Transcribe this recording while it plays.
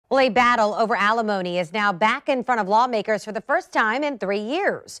Well, a battle over alimony is now back in front of lawmakers for the first time in 3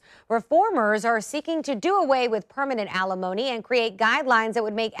 years. Reformers are seeking to do away with permanent alimony and create guidelines that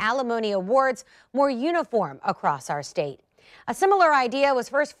would make alimony awards more uniform across our state. A similar idea was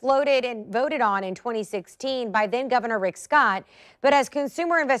first floated and voted on in 2016 by then Governor Rick Scott. But as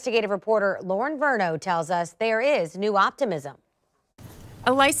consumer investigative reporter Lauren Verno tells us, there is new optimism.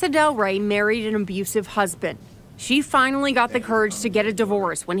 Elisa Del Rey married an abusive husband. She finally got the courage to get a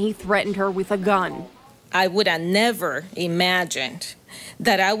divorce when he threatened her with a gun. I would have never imagined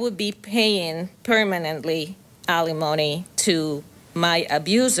that I would be paying permanently alimony to my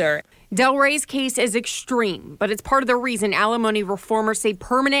abuser. Del Rey's case is extreme, but it's part of the reason alimony reformers say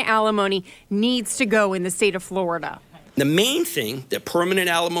permanent alimony needs to go in the state of Florida. The main thing that permanent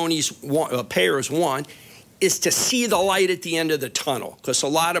alimony payers want is to see the light at the end of the tunnel, because a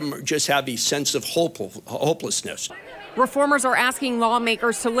lot of them just have a sense of hopelessness. Reformers are asking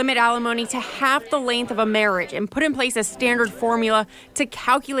lawmakers to limit alimony to half the length of a marriage and put in place a standard formula to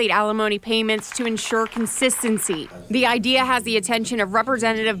calculate alimony payments to ensure consistency. The idea has the attention of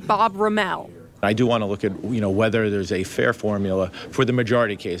Representative Bob Ramel. I do want to look at, whether there's a fair formula for the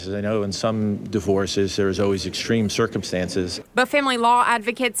majority of cases. I know in some divorces there's always extreme circumstances. But family law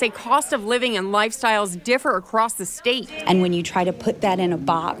advocates say cost of living and lifestyles differ across the state. And when you try to put that in a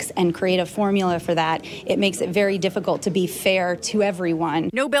box and create a formula for that, it makes it very difficult to be fair to everyone.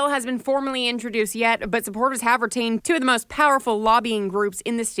 No bill has been formally introduced yet, but supporters have retained two of the most powerful lobbying groups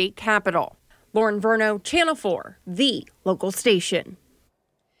in the state capitol. Lauren Verno, Channel 4, the local station.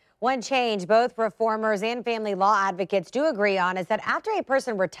 One change both reformers and family law advocates do agree on is that after a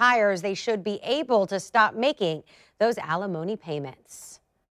person retires, they should be able to stop making those alimony payments.